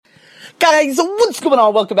Guys, what's going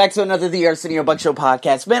on? Welcome back to another The Arsenio Buck Show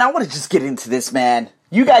podcast. Man, I want to just get into this, man.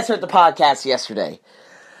 You guys heard the podcast yesterday.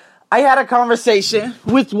 I had a conversation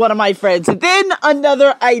with one of my friends, and then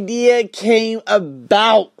another idea came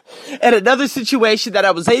about, and another situation that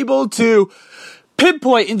I was able to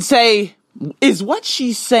pinpoint and say, is what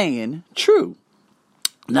she's saying true?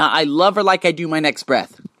 Now, I love her like I do my next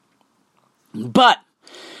breath. But,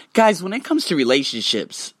 guys, when it comes to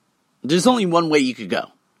relationships, there's only one way you could go.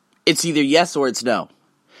 It's either yes or it's no.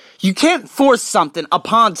 You can't force something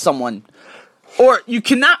upon someone, or you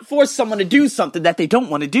cannot force someone to do something that they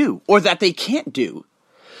don't want to do, or that they can't do.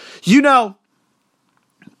 You know,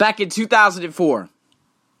 back in 2004,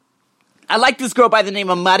 I liked this girl by the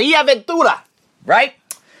name of Maria Ventura, right?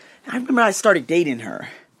 I remember I started dating her.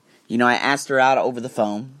 You know, I asked her out over the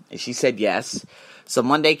phone, and she said yes. So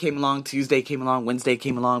Monday came along, Tuesday came along, Wednesday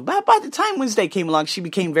came along. But by the time Wednesday came along, she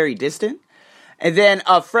became very distant. And then,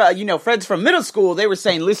 friends from middle school, they were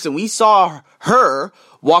saying, listen, we saw her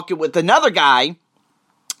walking with another guy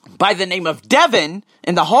by the name of Devin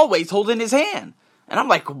in the hallways holding his hand. And I'm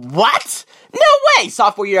like, what? No way!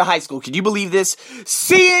 Sophomore year of high school. Could you believe this?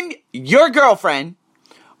 Seeing your girlfriend,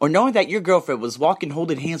 or knowing that your girlfriend was walking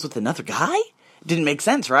holding hands with another guy? Didn't make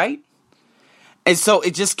sense, right? And so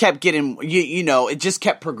it just kept getting, it just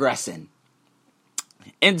kept progressing.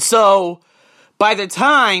 And so by the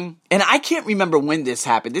time, and I can't remember when this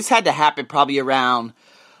happened. This had to happen probably around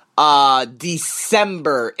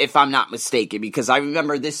December, if I'm not mistaken, because I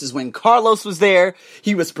remember this is when Carlos was there.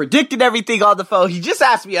 He was predicting everything on the phone. He just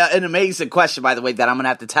asked me an amazing question, by the way, that I'm going to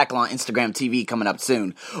have to tackle on Instagram TV coming up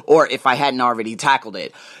soon, or if I hadn't already tackled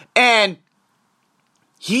it. And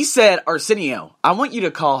he said, Arsenio, I want you to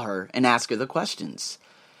call her and ask her the questions.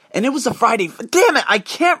 And it was a Friday. Damn it, I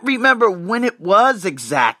can't remember when it was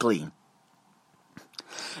exactly.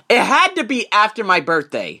 It had to be after my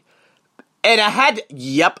birthday. And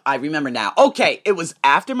I remember now. Okay, it was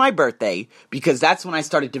after my birthday, because that's when I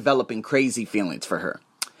started developing crazy feelings for her.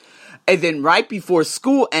 And then right before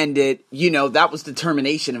school ended, that was the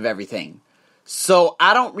termination of everything. So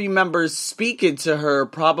I don't remember speaking to her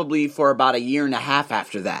probably for about a year and a half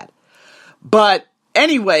after that. But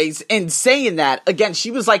anyways, in saying that, again,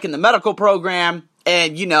 she was like in the medical program,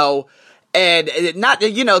 and and not,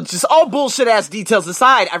 just all bullshit ass details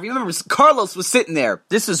aside, I remember Carlos was sitting there.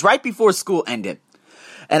 This was right before school ended.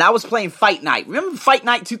 And I was playing Fight Night. Remember Fight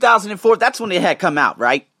Night 2004? That's when it had come out,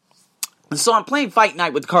 right? And so I'm playing Fight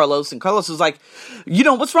Night with Carlos, and Carlos was like,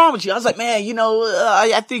 what's wrong with you? I was like, man,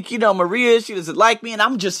 I think, Maria, she doesn't like me, and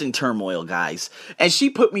I'm just in turmoil, guys. And she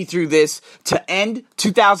put me through this to end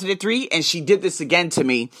 2003, and she did this again to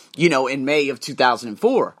me, in May of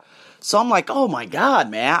 2004. So I'm like, oh my God,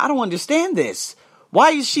 man, I don't understand this.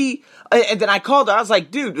 Why is she? And then I called her. I was like,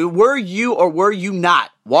 dude, were you or were you not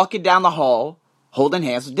walking down the hall holding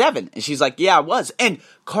hands with Devin? And she's like, yeah, I was. And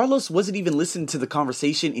Carlos wasn't even listening to the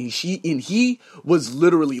conversation. And he was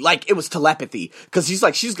literally like, it was telepathy. Because he's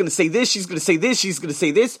like, she's going to say this. She's going to say this. She's going to say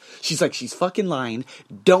this. She's like, she's fucking lying.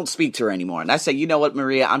 Don't speak to her anymore. And I said, you know what,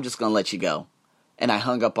 Maria, I'm just going to let you go. And I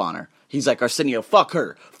hung up on her. He's like, Arsenio, fuck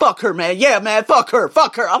her. Fuck her, man. Yeah, man, fuck her.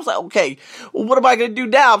 Fuck her. I was like, okay, well, what am I going to do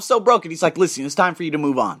now? I'm so broken. He's like, listen, it's time for you to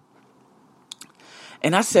move on.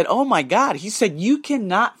 And I said, oh my God. He said, you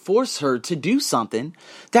cannot force her to do something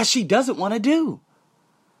that she doesn't want to do.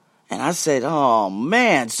 And I said, oh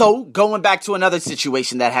man. So going back to another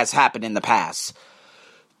situation that has happened in the past.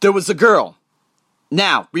 There was a girl.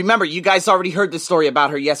 Now, remember, you guys already heard the story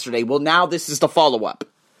about her yesterday. Well, now this is the follow-up.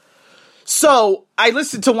 So, I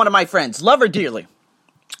listened to one of my friends, love her dearly,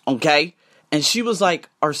 okay? And she was like,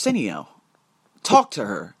 Arsenio, talk to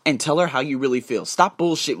her and tell her how you really feel. Stop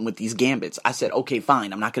bullshitting with these gambits. I said, okay,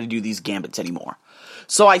 fine, I'm not going to do these gambits anymore.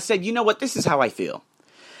 So I said, you know what, this is how I feel.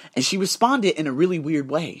 And she responded in a really weird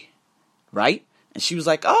way, right? And she was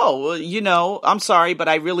like, oh, well, I'm sorry, but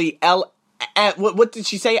I really, what did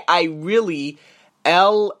she say? I really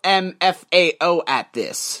LMFAO at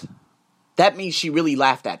this. That means she really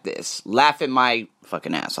laughed at this. Laughing my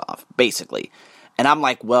fucking ass off, basically. And I'm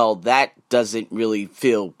like, well, that doesn't really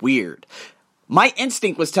feel weird. My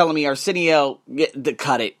instinct was telling me, Arsenio,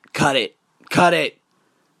 cut it.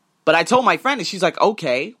 But I told my friend, and she's like,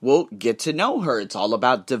 okay, well, get to know her. It's all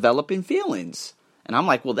about developing feelings. And I'm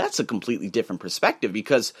like, well, that's a completely different perspective,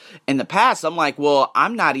 because in the past, I'm like, well,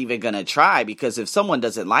 I'm not even going to try, because if someone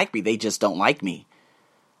doesn't like me, they just don't like me.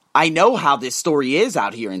 I know how this story is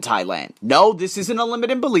out here in Thailand. No, this isn't a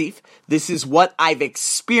limiting belief. This is what I've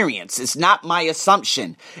experienced. It's not my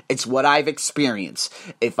assumption. It's what I've experienced.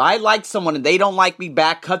 If I like someone and they don't like me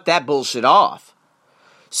back, cut that bullshit off.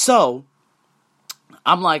 So,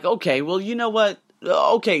 I'm like, okay, well, you know what?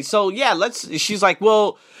 okay, so yeah, she's like,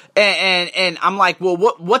 well, and I'm like, well,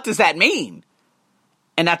 what does that mean?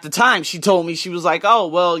 And at the time, she told me, she was like, oh,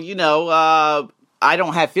 well, I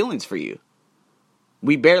don't have feelings for you.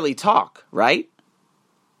 We barely talk, right?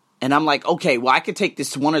 And I'm like, okay, well, I could take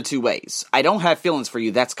this one or two ways. I don't have feelings for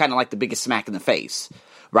you. That's kind of like the biggest smack in the face,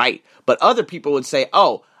 right? But other people would say,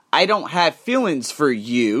 oh, I don't have feelings for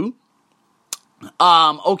you.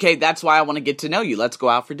 Okay, that's why I want to get to know you. Let's go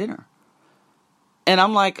out for dinner. And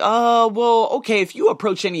I'm like, well, okay, if you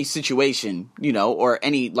approach any situation, or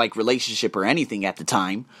any, like, relationship or anything at the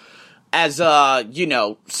time as,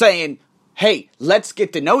 saying, hey, let's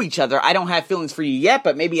get to know each other. I don't have feelings for you yet,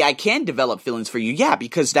 but maybe I can develop feelings for you. Yeah,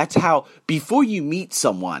 because that's how, before you meet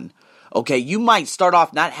someone, okay, you might start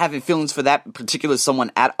off not having feelings for that particular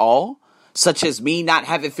someone at all, such as me not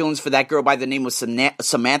having feelings for that girl by the name of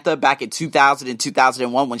Samantha back in 2000 and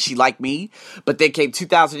 2001 when she liked me. But then came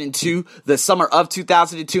 2002, the summer of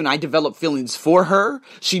 2002, and I developed feelings for her.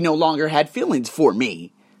 She no longer had feelings for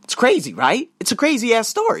me. It's crazy, right? It's a crazy-ass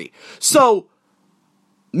story. So,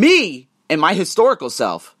 me and my historical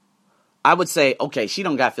self, I would say, okay, she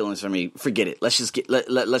don't got feelings for me. Forget it. Let's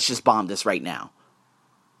just bomb this right now.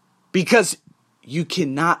 Because you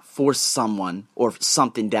cannot force someone or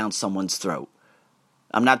something down someone's throat.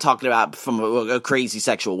 I'm not talking about from a crazy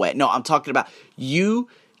sexual way. No, I'm talking about even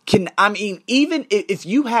if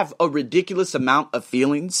you have a ridiculous amount of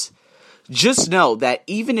feelings, just know that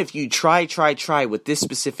even if you try with this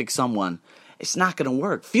specific someone, it's not going to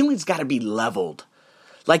work. Feelings got to be leveled.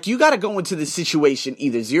 Like, you got to go into the situation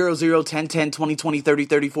either 0, 0, 10, 10, 20, 20, 30,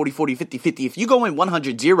 30, 40, 40, 50, 50. If you go in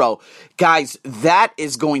 100, 0, guys, that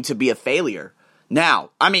is going to be a failure.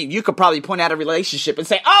 Now, you could probably point out a relationship and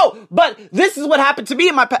say, oh, but this is what happened to me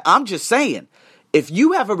in my past. I'm just saying, if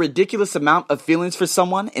you have a ridiculous amount of feelings for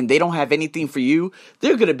someone and they don't have anything for you,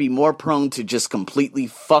 they're going to be more prone to just completely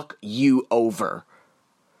fuck you over.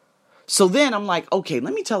 So then I'm like, okay,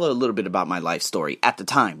 let me tell her a little bit about my life story at the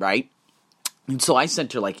time, right? And so I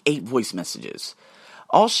sent her like 8 voice messages.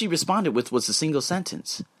 All she responded with was a single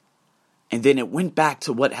sentence. And then it went back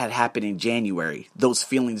to what had happened in January, those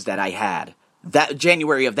feelings that I had. That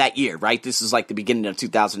January of that year, right? This is like the beginning of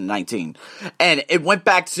 2019. And it went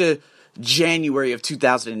back to January of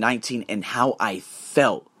 2019 and how I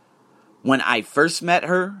felt when I first met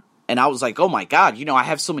her. And I was like, oh my God, I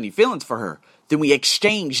have so many feelings for her. Then we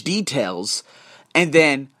exchanged details. And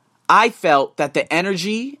then I felt that the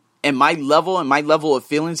energy and my level of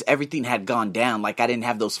feelings, everything had gone down. Like I didn't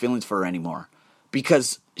have those feelings for her anymore.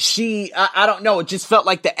 Because I don't know, it just felt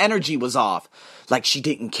like the energy was off. Like she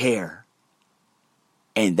didn't care.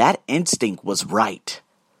 And that instinct was right.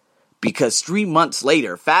 Because 3 months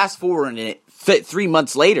later, fast forward it, 3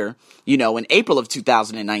 months later, in April of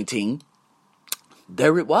 2019,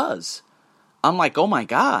 there it was. I'm like, oh my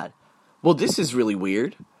God. Well, this is really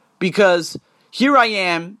weird. Because here I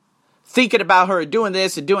am thinking about her doing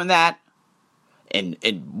this and doing that. And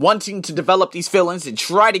wanting to develop these feelings and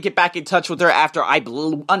try to get back in touch with her after I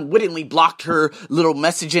unwittingly blocked her little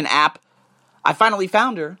messaging app. I finally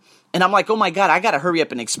found her. And I'm like, oh my God, I gotta hurry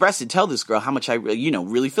up and express and tell this girl how much I,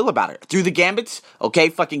 really feel about her. Through the gambits, okay,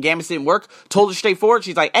 fucking gambits didn't work. Told her straightforward,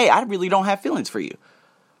 she's like, hey, I really don't have feelings for you.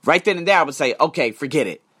 Right then and there, I would say, okay, forget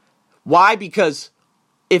it. Why? Because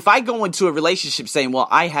if I go into a relationship saying, well,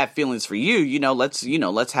 I have feelings for you,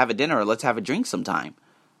 let's have a dinner or let's have a drink sometime.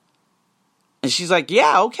 And she's like,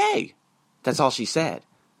 yeah, okay. That's all she said.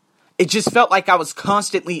 It just felt like I was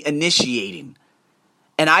constantly initiating.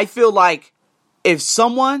 And I feel like if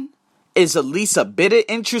someone is at least a bit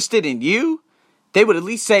interested in you, they would at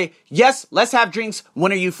least say, yes, let's have drinks.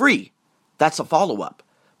 When are you free? That's a follow-up.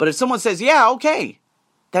 But if someone says, yeah, okay,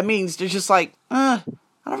 that means they're just like, I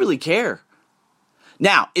don't really care.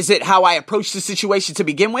 Now, is it how I approached the situation to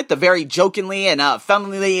begin with? The very jokingly and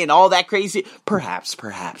funnily and all that crazy?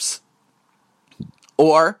 Perhaps.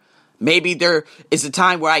 Or maybe there is a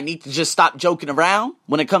time where I need to just stop joking around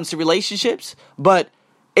when it comes to relationships. But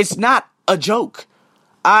it's not a joke.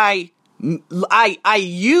 I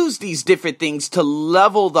use these different things to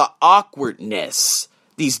level the awkwardness,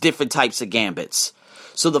 these different types of gambits.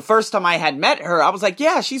 So the first time I had met her, I was like,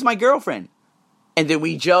 yeah, she's my girlfriend. And then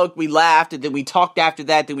we joked, we laughed, and then we talked after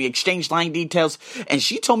that, then we exchanged line details. And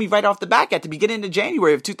she told me right off the back at the beginning of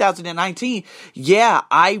January of 2019, yeah,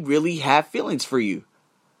 I really have feelings for you.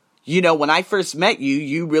 When I first met you,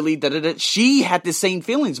 you really da-da-da. She had the same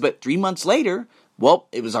feelings, but 3 months later, well,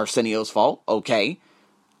 it was Arsenio's fault, okay.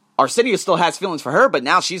 Arsenio still has feelings for her, but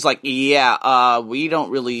now she's like, we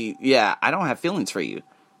don't really, I don't have feelings for you.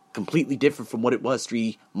 Completely different from what it was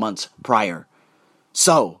 3 months prior.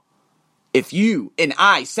 So, If you and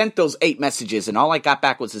I sent those 8 messages and all I got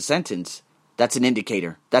back was a sentence, that's an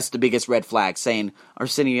indicator. That's the biggest red flag saying,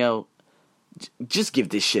 Arsenio, just give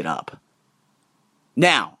this shit up.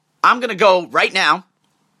 Now, I'm going to go right now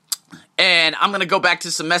and I'm going to go back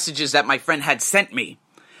to some messages that my friend had sent me.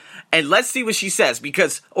 And let's see what she says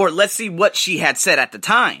or let's see what she had said at the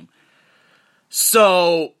time.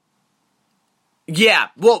 So, yeah,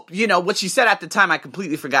 well, what she said at the time, I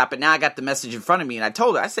completely forgot, but now I got the message in front of me, and I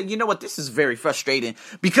told her, I said, you know what, this is very frustrating,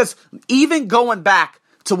 because even going back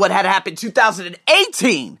to what had happened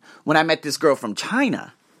 2018, when I met this girl from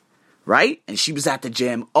China, right, and she was at the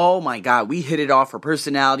gym, oh my God, we hit it off, her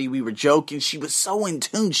personality, we were joking, she was so in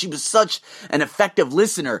tune, she was such an effective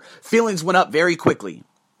listener, feelings went up very quickly.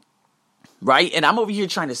 Right? And I'm over here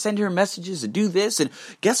trying to send her messages and do this. And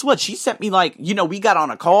guess what? She sent me we got on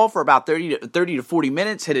a call for about 30 to 40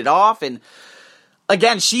 minutes, hit it off. And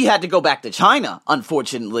again, she had to go back to China,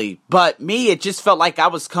 unfortunately. But me, it just felt like I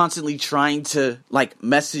was constantly trying to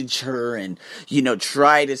message her and,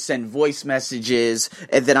 try to send voice messages.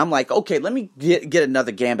 And then I'm like, okay, let me get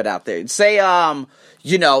another gambit out there. And say, and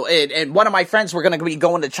one of my friends were going to be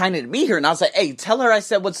going to China to meet her. And I was like, hey, tell her I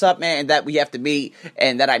said, what's up, man, and that we have to meet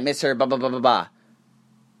and that I miss her, blah, blah, blah, blah, blah.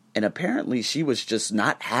 And apparently she was just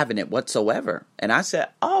not having it whatsoever. And I said,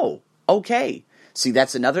 oh, okay. See,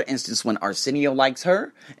 that's another instance when Arsenio likes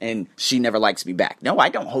her and she never likes me back. No, I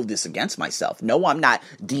don't hold this against myself. No, I'm not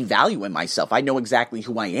devaluing myself. I know exactly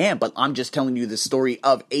who I am, but I'm just telling you the story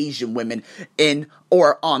of Asian women in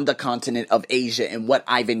or on the continent of Asia and what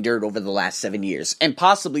I've endured over the last 7 years. And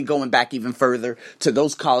possibly going back even further to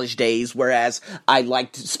those college days, whereas I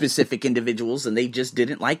liked specific individuals and they just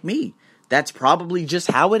didn't like me. That's probably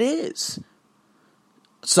just how it is.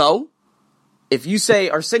 So, if you say,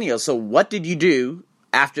 Arsenio, so what did you do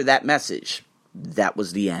after that message? That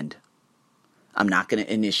was the end. I'm not going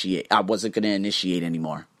to initiate. I wasn't going to initiate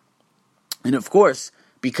anymore. And of course,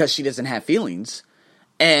 because she doesn't have feelings,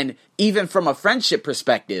 and even from a friendship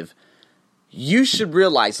perspective, you should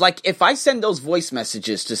realize, if I send those voice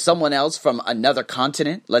messages to someone else from another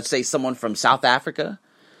continent, let's say someone from South Africa,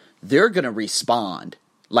 they're going to respond,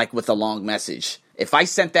 with a long message. If I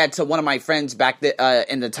sent that to one of my friends back at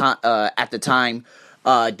the time,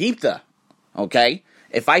 Deeptha, okay?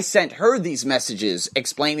 If I sent her these messages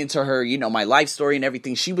explaining to her, my life story and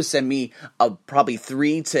everything, she would send me a probably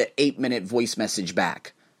 3 to 8 minute voice message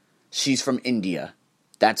back. She's from India.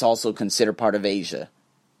 That's also considered part of Asia.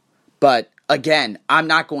 But again, I'm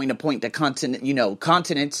not going to point to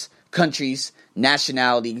continents, countries,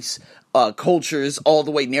 nationalities, cultures, all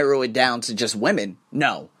the way narrow it down to just women.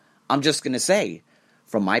 No, I'm just going to say,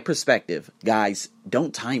 from my perspective, guys,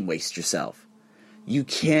 don't time waste yourself. You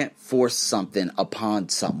can't force something upon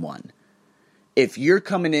someone. If you're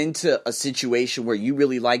coming into a situation where you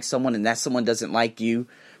really like someone and that someone doesn't like you,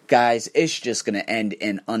 guys, it's just going to end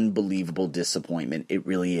in unbelievable disappointment. It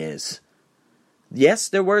really is. Yes,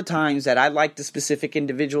 there were times that I liked a specific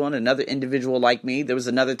individual and another individual liked me. There was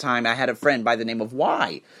another time I had a friend by the name of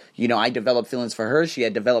Y. I developed feelings for her. She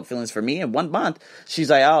had developed feelings for me. And 1 month, she's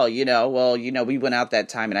like, oh, we went out that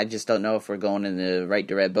time and I just don't know if we're going in the right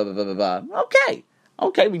direction, blah, blah, blah, blah, blah.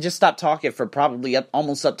 Okay, we just stopped talking for probably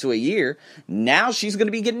almost up to a year. Now she's going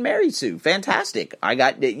to be getting married soon. Fantastic. I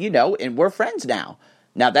got, and we're friends now.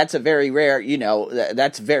 Now, that's a very rare,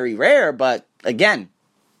 that's very rare. But again,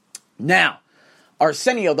 now,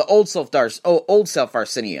 Arsenio, the old self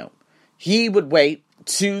Arsenio, he would wait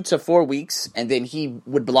 2 to 4 weeks and then he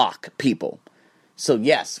would block people. So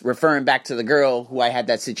yes, referring back to the girl who I had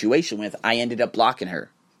that situation with, I ended up blocking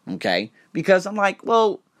her. Okay? Because I'm like,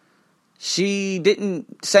 well, she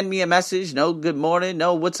didn't send me a message. No good morning.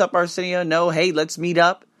 No, what's up, Arsenio? No, hey, let's meet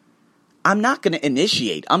up. I'm not going to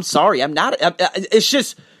initiate. I'm sorry. I'm not. It's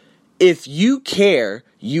just, if you care,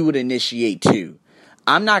 you would initiate too.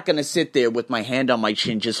 I'm not going to sit there with my hand on my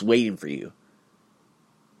chin just waiting for you.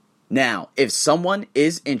 Now, if someone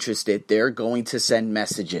is interested, they're going to send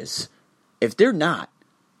messages. If they're not,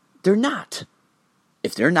 they're not.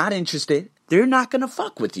 If they're not interested, they're not going to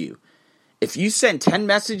fuck with you. If you send 10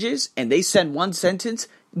 messages and they send 1 sentence,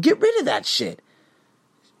 get rid of that shit.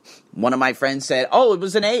 One of my friends said, oh,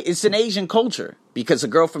 it's an Asian culture. Because a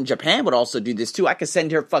girl from Japan would also do this too. I could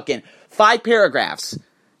send her fucking 5 paragraphs.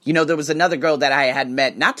 There was another girl that I had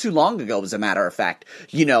met not too long ago, as a matter of fact,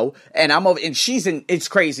 and I'm over, and it's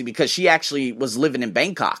crazy because she actually was living in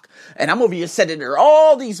Bangkok, and I'm over here sending her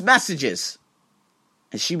all these messages,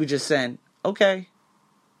 and she would just send, okay,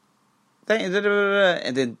 and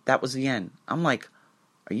then that was the end. I'm like,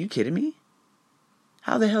 are you kidding me?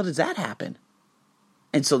 How the hell does that happen?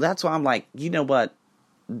 And so that's why I'm like, you know what?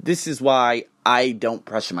 This is why I don't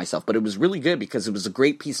pressure myself, but it was really good because it was a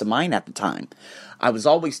great peace of mind at the time. I was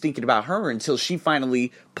always thinking about her until she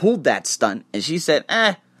finally pulled that stunt and she said,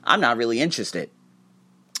 I'm not really interested.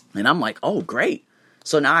 And I'm like, oh, great.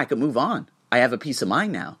 So now I can move on. I have a peace of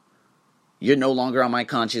mind now. You're no longer on my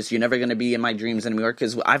conscience. You're never going to be in my dreams anymore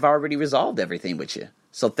because I've already resolved everything with you.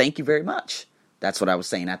 So thank you very much. That's what I was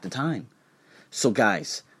saying at the time. So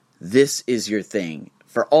guys, this is your thing.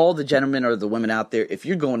 For all the gentlemen or the women out there, if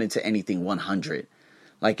you're going into anything 100,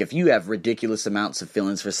 like if you have ridiculous amounts of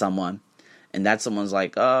feelings for someone, and that someone's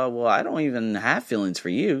like, well, I don't even have feelings for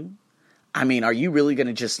you. I mean, are you really going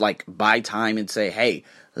to just like buy time and say, hey,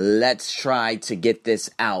 let's try to get this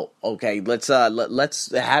out. Okay, let's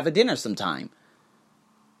have a dinner sometime.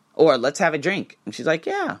 Or let's have a drink. And she's like,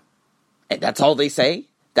 yeah. And that's all they say?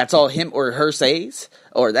 That's all him or her says?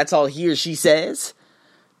 Or that's all he or she says?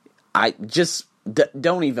 I just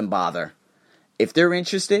don't even bother. If they're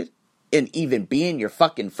interested in even being your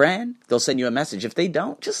fucking friend, they'll send you a message. If they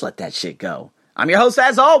don't, just let that shit go. I'm your host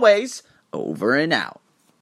as always. Over and out.